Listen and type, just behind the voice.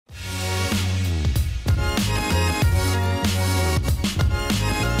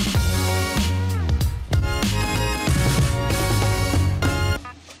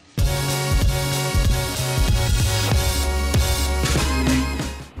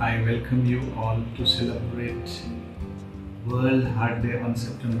I welcome you all to celebrate World Heart Day on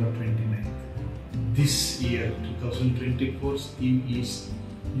September 29th. This year, 2024's theme is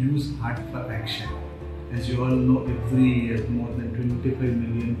Use Heart for Action. As you all know, every year more than 25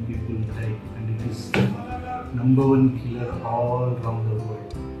 million people die, and it is the #1 killer all around the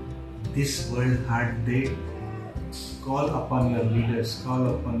world. This World Heart Day, call upon your leaders, call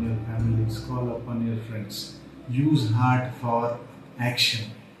upon your families, call upon your friends. Use heart for action.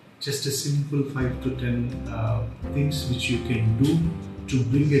 Just a simple 5 to 10 things which you can do to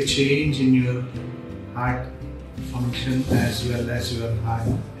bring a change in your heart function as well as your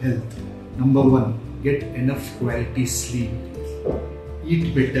heart health. #1, get enough quality sleep. Eat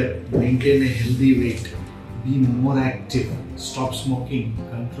better, maintain a healthy weight, be more active, stop smoking,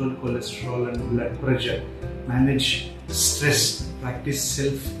 control cholesterol and blood pressure, manage stress, practice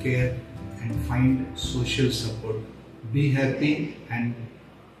self-care and find social support. Be happy and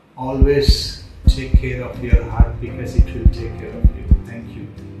always take care of your heart because it will take care of you. Thank you.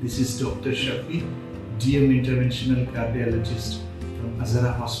 This is Dr. Shafi, DM Interventional Cardiologist from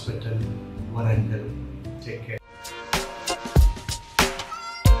Ajara Hospital, Warangal. Take care.